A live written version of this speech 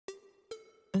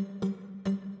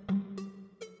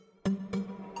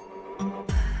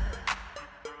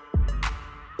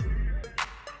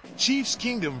Chiefs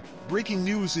Kingdom, breaking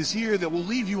news is here that will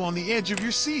leave you on the edge of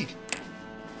your seat.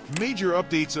 Major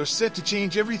updates are set to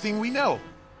change everything we know.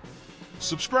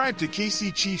 Subscribe to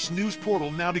KC Chiefs News Portal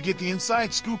now to get the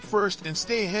inside scoop first and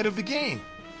stay ahead of the game.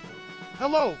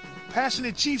 Hello,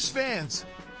 passionate Chiefs fans.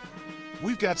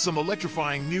 We've got some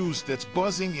electrifying news that's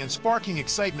buzzing and sparking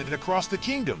excitement across the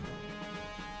kingdom.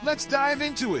 Let's dive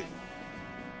into it.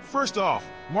 First off,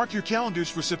 mark your calendars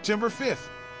for September 5th.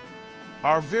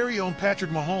 Our very own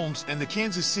Patrick Mahomes and the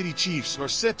Kansas City Chiefs are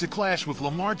set to clash with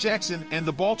Lamar Jackson and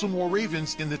the Baltimore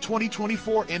Ravens in the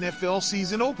 2024 NFL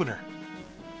season opener.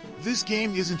 This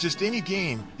game isn't just any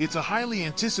game, it's a highly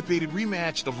anticipated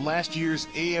rematch of last year's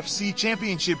AFC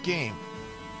Championship game.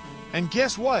 And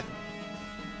guess what?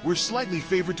 We're slightly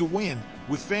favored to win,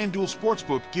 with FanDuel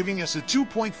Sportsbook giving us a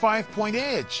 2.5-point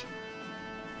edge.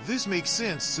 This makes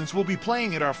sense since we'll be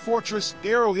playing at our fortress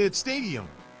Arrowhead Stadium.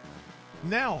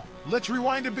 Now, let's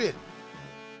rewind a bit.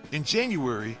 In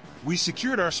January, we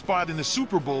secured our spot in the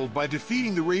Super Bowl by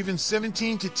defeating the Ravens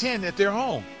 17-10 at their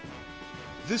home.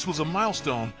 This was a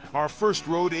milestone, our first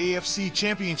road AFC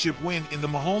Championship win in the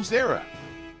Mahomes era.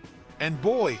 And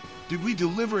boy, did we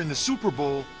deliver in the Super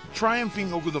Bowl,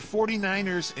 triumphing over the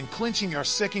 49ers and clinching our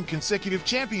second consecutive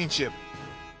championship.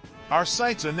 Our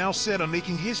sights are now set on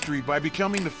making history by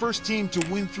becoming the first team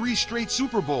to win 3 straight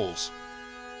Super Bowls.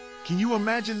 Can you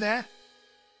imagine that?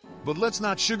 But let's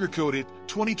not sugarcoat it,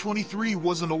 2023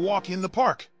 wasn't a walk in the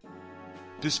park.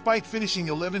 Despite finishing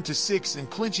 11-6 and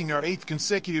clinching our 8th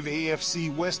consecutive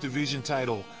AFC West Division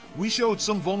title, we showed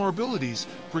some vulnerabilities,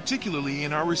 particularly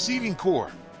in our receiving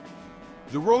core.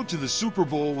 The road to the Super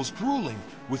Bowl was grueling,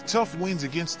 with tough wins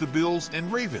against the Bills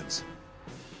and Ravens.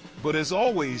 But as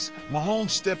always,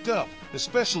 Mahomes stepped up,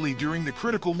 especially during the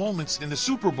critical moments in the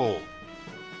Super Bowl.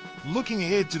 Looking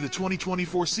ahead to the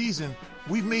 2024 season,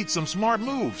 we've made some smart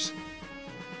moves.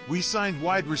 We signed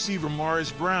wide receiver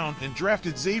Morris Brown and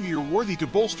drafted Xavier Worthy to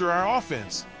bolster our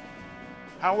offense.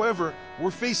 However,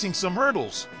 we're facing some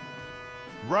hurdles.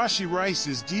 Rashee Rice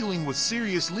is dealing with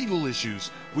serious legal issues,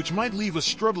 which might leave us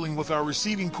struggling with our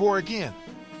receiving core again.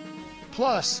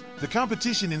 Plus, the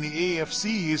competition in the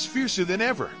AFC is fiercer than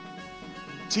ever.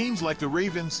 Teams like the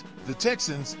Ravens, the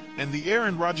Texans, and the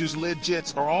Aaron Rodgers-led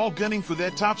Jets are all gunning for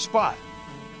that top spot.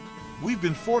 We've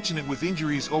been fortunate with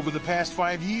injuries over the past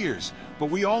 5 years, but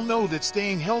we all know that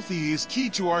staying healthy is key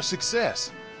to our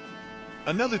success.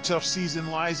 Another tough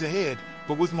season lies ahead,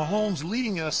 but with Mahomes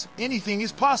leading us, anything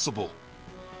is possible.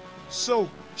 So,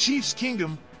 Chiefs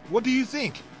Kingdom, what do you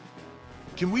think?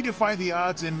 Can we defy the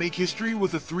odds and make history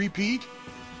with a three-peat?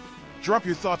 Drop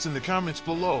your thoughts in the comments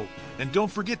below, and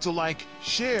don't forget to like,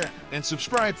 share, and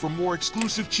subscribe for more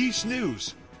exclusive Chiefs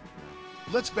news.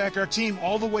 Let's back our team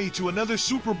all the way to another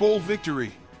Super Bowl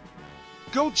victory.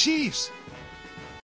 Go Chiefs!